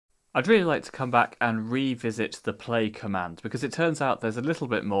I'd really like to come back and revisit the play command because it turns out there's a little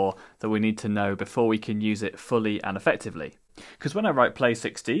bit more that we need to know before we can use it fully and effectively. Because when I write play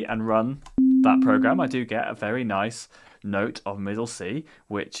 60 and run that program, I do get a very nice note of middle C,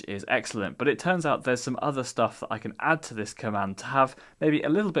 which is excellent. But it turns out there's some other stuff that I can add to this command to have maybe a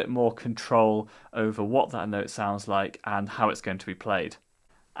little bit more control over what that note sounds like and how it's going to be played.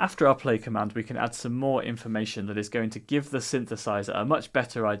 After our play command, we can add some more information that is going to give the synthesizer a much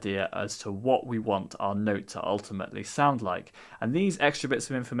better idea as to what we want our note to ultimately sound like. And these extra bits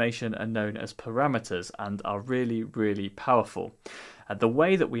of information are known as parameters and are really, really powerful. The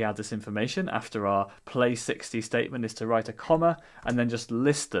way that we add this information after our play 60 statement is to write a comma and then just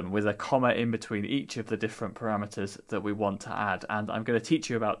list them with a comma in between each of the different parameters that we want to add. And I'm going to teach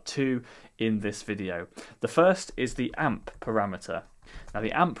you about two in this video. The first is the amp parameter. Now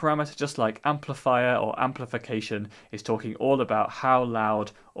the amp parameter, just like amplifier or amplification, is talking all about how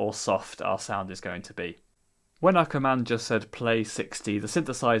loud or soft our sound is going to be. When our command just said play 60, the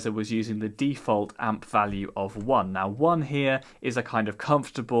synthesizer was using the default amp value of 1. Now 1 here is a kind of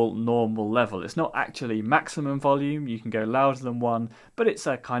comfortable, normal level. It's not actually maximum volume, you can go louder than 1, but it's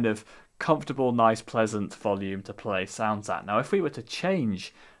a kind of comfortable, nice, pleasant volume to play sounds at. Now if we were to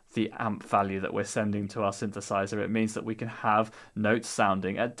change the amp value that we're sending to our synthesizer, it means that we can have notes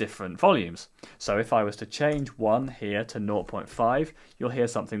sounding at different volumes. So if I was to change 1 here to 0.5, you'll hear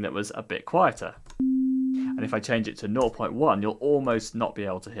something that was a bit quieter. And if I change it to 0.1, you'll almost not be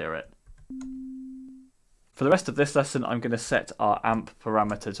able to hear it. For the rest of this lesson, I'm going to set our amp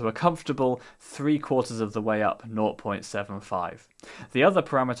parameter to a comfortable 3/4 of the way up, 0.75. The other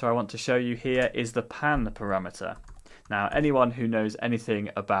parameter I want to show you here is the pan parameter. Now, anyone who knows anything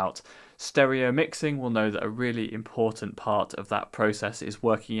about stereo mixing will know that a really important part of that process is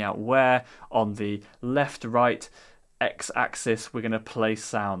working out where on the left-right x-axis we're going to place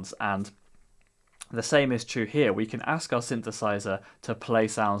sounds, and the same is true here. We can ask our synthesizer to play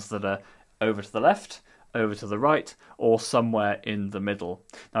sounds that are over to the left, over to the right, or somewhere in the middle.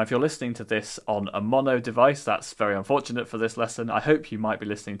 Now if you're listening to this on a mono device, that's very unfortunate for this lesson. I hope you might be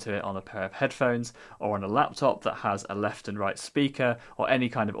listening to it on a pair of headphones or on a laptop that has a left and right speaker, or any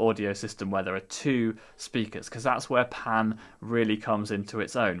kind of audio system where there are two speakers, because that's where pan really comes into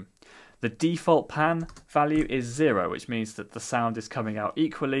its own. The default pan value is 0, which means that the sound is coming out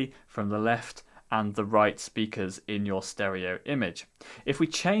equally from the left and the right speakers in your stereo image. If we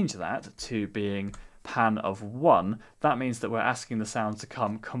change that to being pan of 1, that means that we're asking the sound to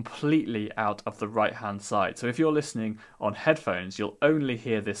come completely out of the right hand side. So if you're listening on headphones, you'll only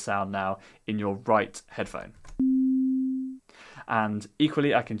hear this sound now in your right headphone. And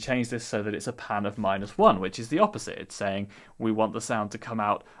equally, I can change this so that it's a pan of -1, which is the opposite. It's saying we want the sound to come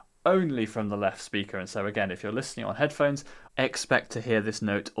out only from the left speaker. And so again, if you're listening on headphones, expect to hear this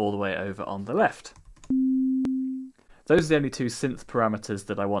note all the way over on the left. Those are the only two synth parameters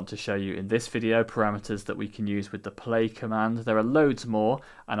that I want to show you in this video, parameters that we can use with the play command. There are loads more,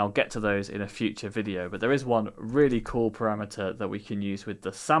 and I'll get to those in a future video, but there is one really cool parameter that we can use with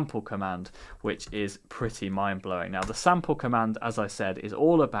the sample command, which is pretty mind-blowing. Now the sample command, as I said, is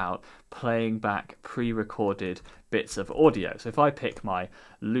all about playing back pre-recorded bits of audio. So if I pick my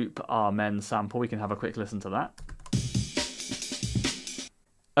loop Amen sample, we can have a quick listen to that.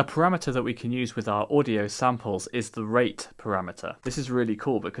 A parameter that we can use with our audio samples is the rate parameter. This is really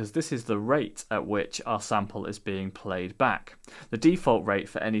cool because this is the rate at which our sample is being played back. The default rate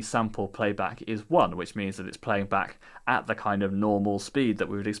for any sample playback is 1, which means that it's playing back at the kind of normal speed that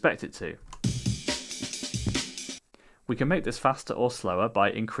we would expect it to. We can make this faster or slower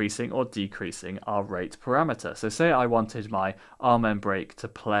by increasing or decreasing our rate parameter. So say I wanted my Amen break to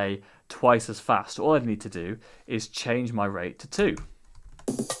play twice as fast. All I'd need to do is change my rate to 2.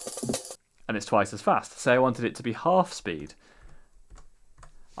 And it's twice as fast. Say I wanted it to be half speed,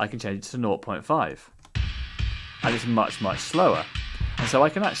 I can change it to 0.5, and it's much, much slower. And so I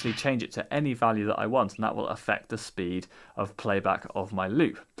can actually change it to any value that I want, and that will affect the speed of playback of my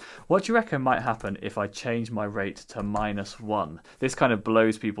loop. What do you reckon might happen if I change my rate to -1? This kind of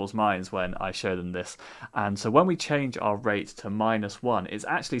blows people's minds when I show them this. And so when we change our rate to -1, it's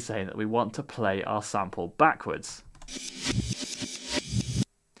actually saying that we want to play our sample backwards.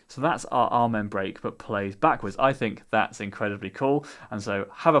 So that's our Amen break, but plays backwards. I think that's incredibly cool. And so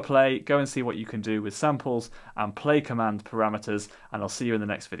have a play, go and see what you can do with samples and play command parameters, and I'll see you in the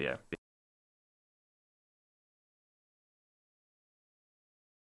next video.